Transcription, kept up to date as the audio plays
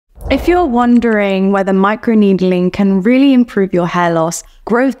If you're wondering whether microneedling can really improve your hair loss,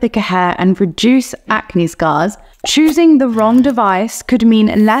 grow thicker hair, and reduce acne scars, choosing the wrong device could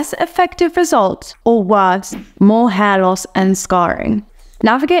mean less effective results, or worse, more hair loss and scarring.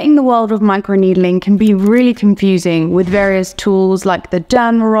 Navigating the world of microneedling can be really confusing with various tools like the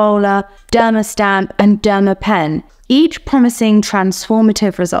Dermaroller, Derma Stamp, and Derma Pen, each promising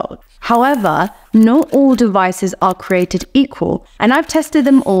transformative results. However, not all devices are created equal, and I've tested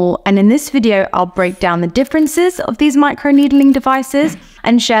them all, and in this video I'll break down the differences of these microneedling devices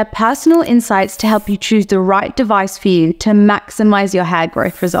and share personal insights to help you choose the right device for you to maximize your hair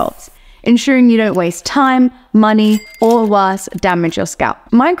growth results, ensuring you don't waste time, money, or worse, damage your scalp.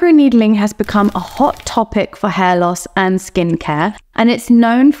 Microneedling has become a hot topic for hair loss and skincare, and it's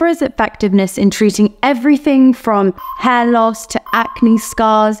known for its effectiveness in treating everything from hair loss to acne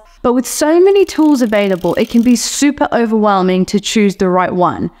scars. But with so many tools available, it can be super overwhelming to choose the right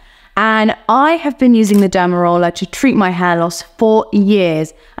one. And I have been using the Dermaroller to treat my hair loss for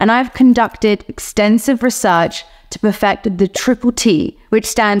years, and I've conducted extensive research to perfect the triple T, which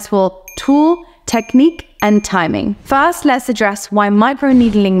stands for tool, technique, and timing. First, let's address why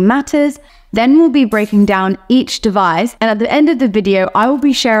microneedling matters. Then we'll be breaking down each device, and at the end of the video, I will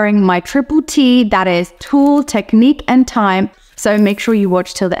be sharing my triple T, that is tool, technique, and time. So make sure you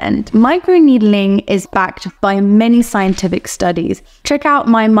watch till the end. Microneedling is backed by many scientific studies. Check out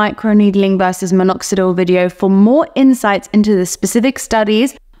my microneedling versus minoxidil video for more insights into the specific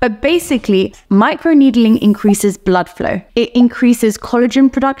studies. But basically, microneedling increases blood flow. It increases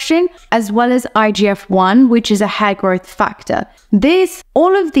collagen production as well as IGF-1, which is a hair growth factor.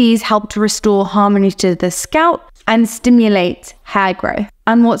 All of these help to restore harmony to the scalp and stimulate hair growth.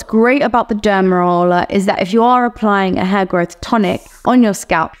 And what's great about the Dermaroller is that if you are applying a hair growth tonic on your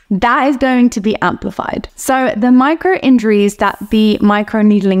scalp, that is going to be amplified. So the micro injuries that the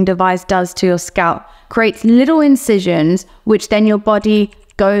microneedling device does to your scalp creates little incisions, which then your body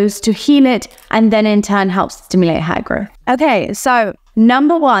goes to heal it, and then in turn helps stimulate hair growth. Okay, so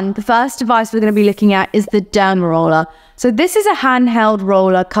number one, the first device we're going to be looking at is the Dermaroller. So this is a handheld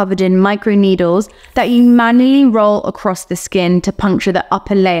roller covered in microneedles that you manually roll across the skin to puncture the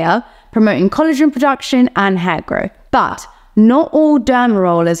upper layer, promoting collagen production and hair growth. But not all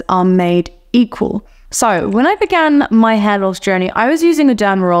Dermarollers are made equal. So when I began my hair loss journey, I was using a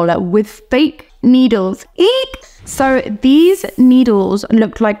Dermaroller with fake needles. Eek! So these needles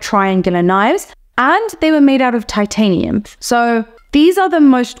looked like triangular knives, and they were made out of titanium. So these are the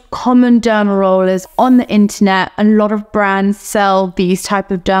most common Dermarollers on the internet. A lot of brands sell these type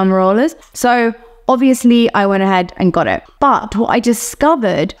of Dermarollers. So obviously I went ahead and got it. But what I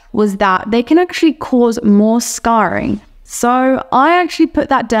discovered was that they can actually cause more scarring. So I actually put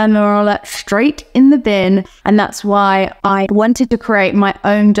that Dermaroller straight in the bin, and that's why I wanted to create my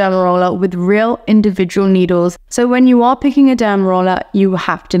own Dermaroller with real individual needles. So when you are picking a Dermaroller, you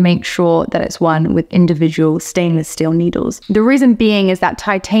have to make sure that it's one with individual stainless steel needles. The reason being is that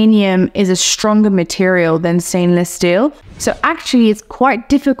titanium is a stronger material than stainless steel. So actually it's quite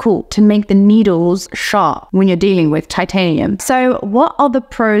difficult to make the needles sharp when you're dealing with titanium. So what are the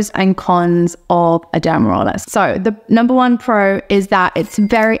pros and cons of a Dermaroller? So the number one pro is that it's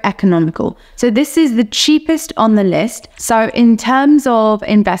very economical. So this is the cheapest on the list. So in terms of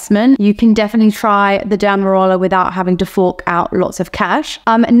investment, you can definitely try the Dermaroller without having to fork out lots of cash.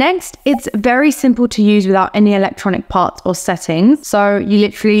 Next, it's very simple to use without any electronic parts or settings. So you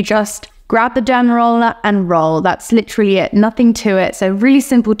literally just grab the Dermaroller and roll. That's literally it, nothing to it. So really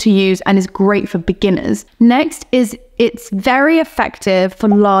simple to use and is great for beginners. Next is it's very effective for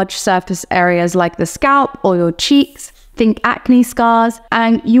large surface areas like the scalp or your cheeks. Think acne scars,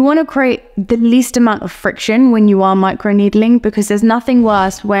 and you want to create the least amount of friction when you are microneedling, because there's nothing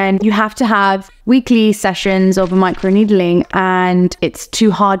worse when you have to have weekly sessions of microneedling and it's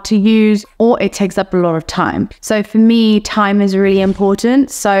too hard to use or it takes up a lot of time. So for me, time is really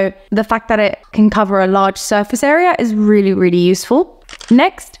important. So the fact that it can cover a large surface area is really, really useful.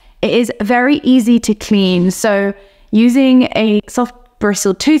 Next, it is very easy to clean. So using a soft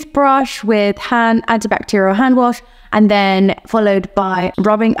bristle toothbrush with antibacterial hand wash, and then followed by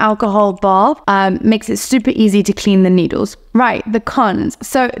rubbing alcohol bath, makes it super easy to clean the needles. Right, the cons.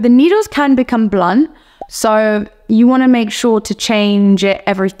 So the needles can become blunt, so you want to make sure to change it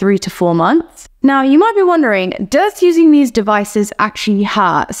every 3 to 4 months. Now you might be wondering, does using these devices actually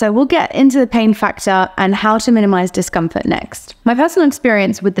hurt? So we'll get into the pain factor and how to minimize discomfort next. My personal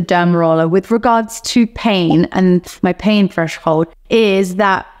experience with the Dermaroller with regards to pain and my pain threshold is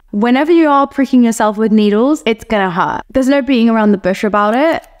that whenever you are pricking yourself with needles, it's gonna hurt. There's no beating around the bush about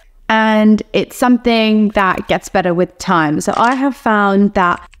it, and it's something that gets better with time. So I have found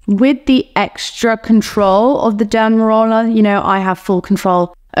that with the extra control of the Dermaroller, you know, I have full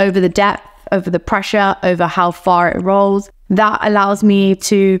control over the depth, over the pressure, over how far it rolls. That allows me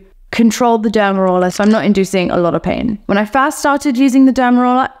to control the Dermaroller, so I'm not inducing a lot of pain. When I first started using the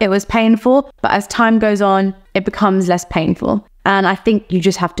Dermaroller, it was painful, but as time goes on, it becomes less painful. And I think you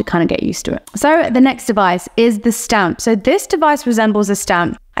just have to kind of get used to it. So the next device is the stamp. So this device resembles a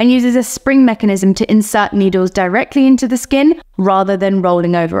stamp and uses a spring mechanism to insert needles directly into the skin rather than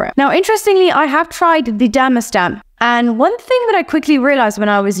rolling over it. Now, interestingly, I have tried the Derma stamp. And one thing that I quickly realized when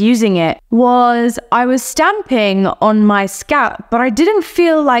I was using it was I was stamping on my scalp, but I didn't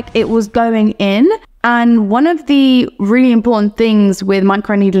feel like it was going in. And one of the really important things with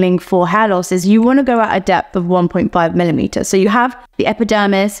microneedling for hair loss is you want to go at a depth of 1.5 millimeters. So you have the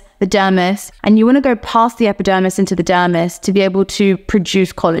epidermis, the dermis, and you want to go past the epidermis into the dermis to be able to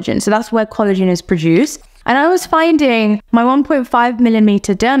produce collagen. So that's where collagen is produced. And I was finding my 1.5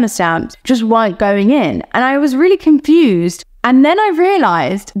 millimeter Derma stamps just weren't going in. And I was really confused. And then I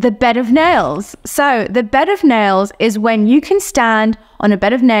realized the bed of nails. So the bed of nails is when you can stand on a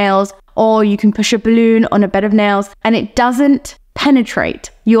bed of nails, or you can push a balloon on a bed of nails and it doesn't penetrate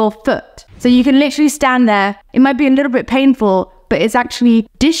your foot. So you can literally stand there. It might be a little bit painful, but it's actually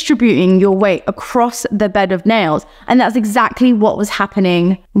distributing your weight across the bed of nails. And that's exactly what was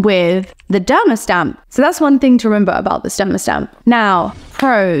happening with the Derma stamp. So that's one thing to remember about the Derma stamp. Now,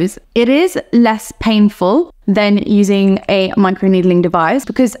 pros. It is less painful than using a microneedling device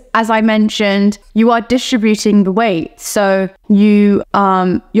because, as I mentioned, you are distributing the weight. So you're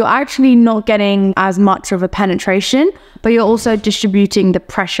actually not getting as much of a penetration, but you're also distributing the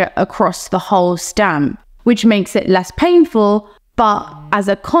pressure across the whole stamp, which makes it less painful. But as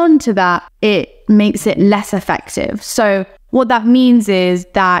a con to that, it makes it less effective. So what that means is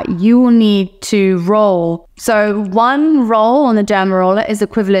that you will need to roll. So one roll on the Dermaroller is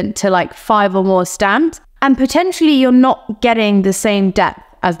equivalent to like 5 or more stamps, and potentially you're not getting the same depth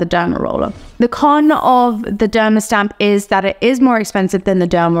as the Dermaroller. The con of the Derma stamp is that it is more expensive than the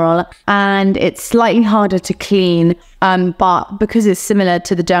Dermaroller and it's slightly harder to clean. But because it's similar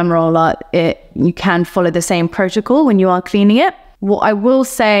to the Dermaroller, you can follow the same protocol when you are cleaning it. What I will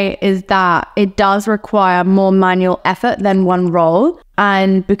say is that it does require more manual effort than one roll.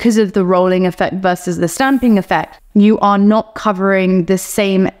 And because of the rolling effect versus the stamping effect, you are not covering the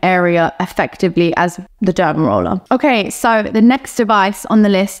same area effectively as the Dermaroller. Okay, so the next device on the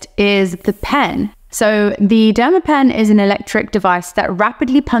list is the pen. So the Derma pen is an electric device that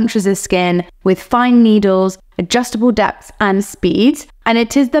rapidly punctures the skin with fine needles, adjustable depths and speeds, and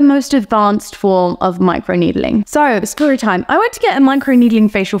it is the most advanced form of microneedling. So, story time. I went to get a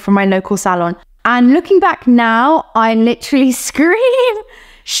microneedling facial from my local salon, and looking back now, I literally scream.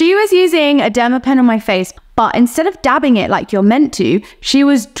 She was using a Derma pen on my face, but instead of dabbing it like you're meant to, she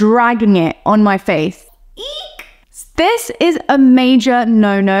was dragging it on my face. Eek! This is a major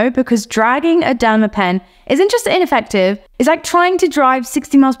no-no because dragging a Derma pen isn't just ineffective, it's like trying to drive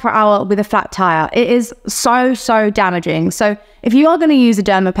 60 miles per hour with a flat tire. It is so damaging. So if you are going to use a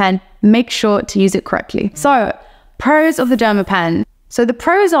Derma pen, make sure to use it correctly. So, pros of the Derma pen. So the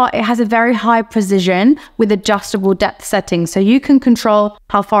pros are it has a very high precision with adjustable depth settings. So you can control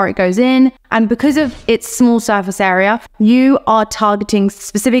how far it goes in. And because of its small surface area, you are targeting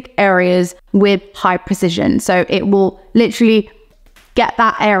specific areas with high precision. So it will literally get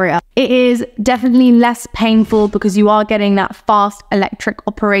that area. It is definitely less painful because you are getting that fast electric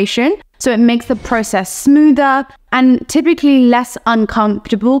operation. So it makes the process smoother and typically less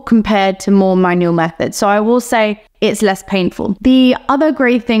uncomfortable compared to more manual methods. So I will say it's less painful. The other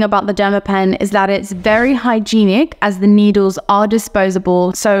great thing about the Derma pen is that it's very hygienic as the needles are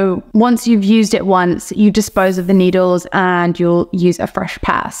disposable. So once you've used it once, you dispose of the needles and you'll use a fresh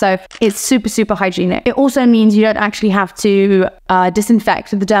pair. So it's super hygienic. It also means you don't actually have to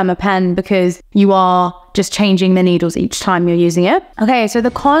disinfect the Derma pen because you are just changing the needles each time you're using it. Okay, so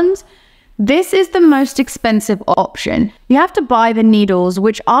the cons. This is the most expensive option. You have to buy the needles,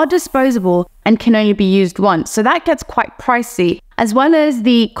 which are disposable and can only be used once. So that gets quite pricey, as well as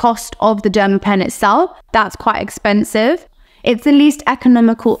the cost of the Derma pen itself. That's quite expensive. It's the least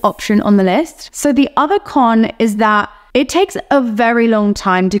economical option on the list. So the other con is that it takes a very long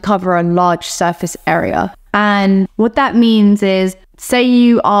time to cover a large surface area. And what that means is, say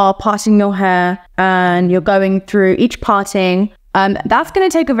you are parting your hair and you're going through each parting, that's going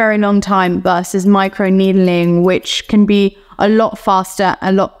to take a very long time versus microneedling, which can be a lot faster,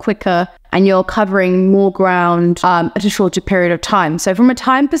 a lot quicker, and you're covering more ground at a shorter period of time. So from a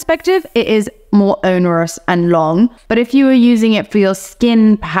time perspective, it is more onerous and long. But if you were using it for your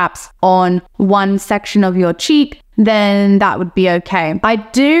skin, perhaps on one section of your cheek, then that would be okay. I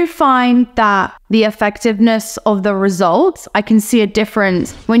do find that the effectiveness of the results, I can see a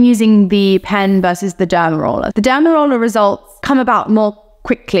difference when using the pen versus the Dermaroller. The Dermaroller results come about more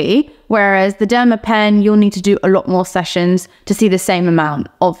quickly, whereas the Derma pen, you'll need to do a lot more sessions to see the same amount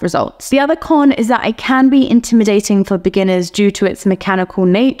of results. The other con is that it can be intimidating for beginners due to its mechanical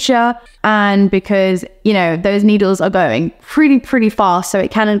nature, and because, you know, those needles are going pretty fast, so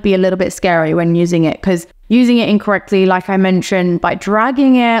it can be a little bit scary when using it, because using it incorrectly, like I mentioned, by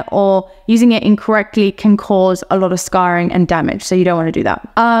dragging it or using it incorrectly can cause a lot of scarring and damage. So you don't want to do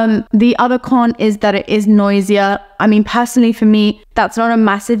that. The other con is that it is noisier. I mean, personally for me, that's not a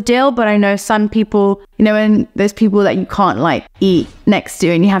massive deal, but I know some people, you know, and there's people that you can't like eat next to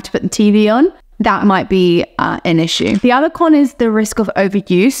and you have to put the TV on. That might be an issue. The other con is the risk of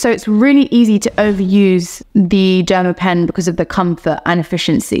overuse. So it's really easy to overuse the Derma pen because of the comfort and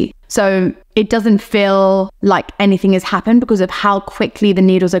efficiency. So it doesn't feel like anything has happened because of how quickly the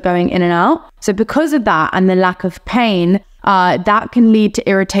needles are going in and out. So because of that and the lack of pain, that can lead to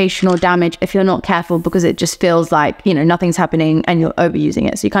irritation or damage if you're not careful, because it just feels like, you know, nothing's happening and you're overusing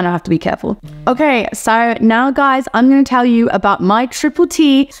it. So you kind of have to be careful. Okay, so now guys, I'm going to tell you about my triple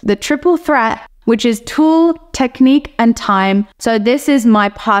T, the triple threat, which is tool, technique, and time. So this is my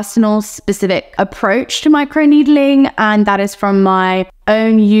personal specific approach to microneedling, and that is from my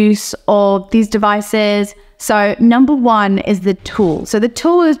own use of these devices. So number one is the tool. So the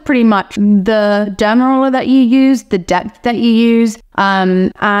tool is pretty much the Dermaroller that you use, the depth that you use,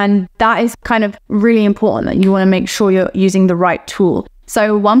 and that is kind of really important, that you want to make sure you're using the right tool.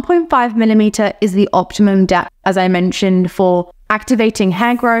 So 1.5 millimeter is the optimum depth, as I mentioned, for activating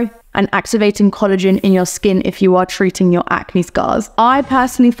hair growth and activating collagen in your skin if you are treating your acne scars. I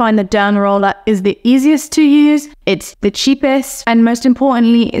personally find the Dermaroller is the easiest to use, it's the cheapest, and most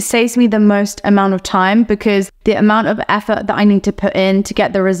importantly, it saves me the most amount of time, because the amount of effort that I need to put in to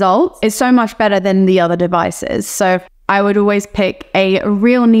get the results is so much better than the other devices. So I would always pick a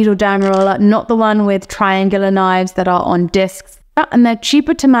real needle Dermaroller, not the one with triangular knives that are on discs. And they're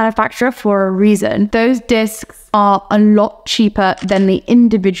cheaper to manufacture for a reason. Those discs are a lot cheaper than the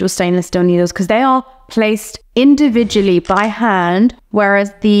individual stainless steel needles because they are placed individually by hand,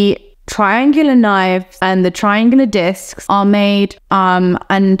 whereas the triangular knives and the triangular discs are made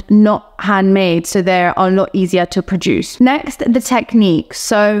and not handmade, so they're a lot easier to produce. Next, the technique.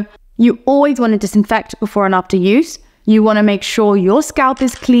 So you always want to disinfect before and after use. You want to make sure your scalp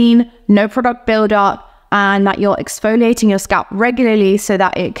is clean, no product buildup, and that you're exfoliating your scalp regularly so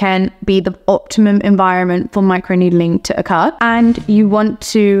that it can be the optimum environment for microneedling to occur. And you want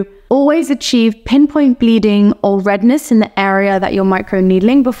to always achieve pinpoint bleeding or redness in the area that you're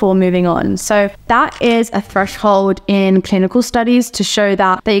microneedling before moving on. So that is a threshold in clinical studies to show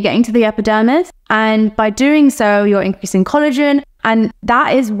that you're getting to the epidermis. And by doing so, you're increasing collagen, and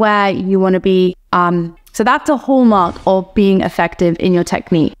that is where you want to be. So that's a hallmark of being effective in your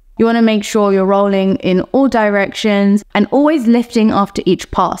technique. You want to make sure you're rolling in all directions and always lifting after each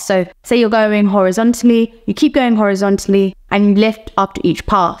pass. So say you're going horizontally, you keep going horizontally and you lift after each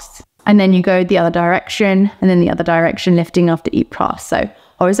pass. And then you go the other direction and then the other direction, lifting after each pass. So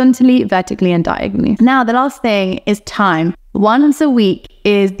horizontally, vertically, and diagonally. Now, the last thing is time. Once a week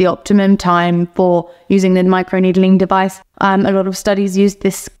is the optimum time for using the microneedling device. A lot of studies use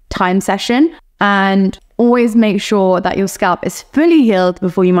this time session, and always make sure that your scalp is fully healed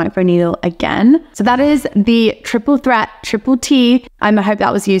before you microneedle again. So that is the triple threat, triple T. I hope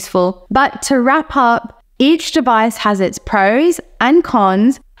that was useful. But to wrap up, each device has its pros and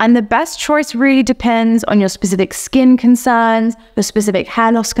cons, and the best choice really depends on your specific skin concerns, your specific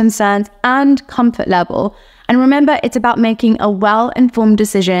hair loss concerns, and comfort level. And remember, it's about making a well-informed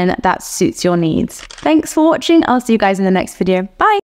decision that suits your needs. Thanks for watching. I'll see you guys in the next video. Bye.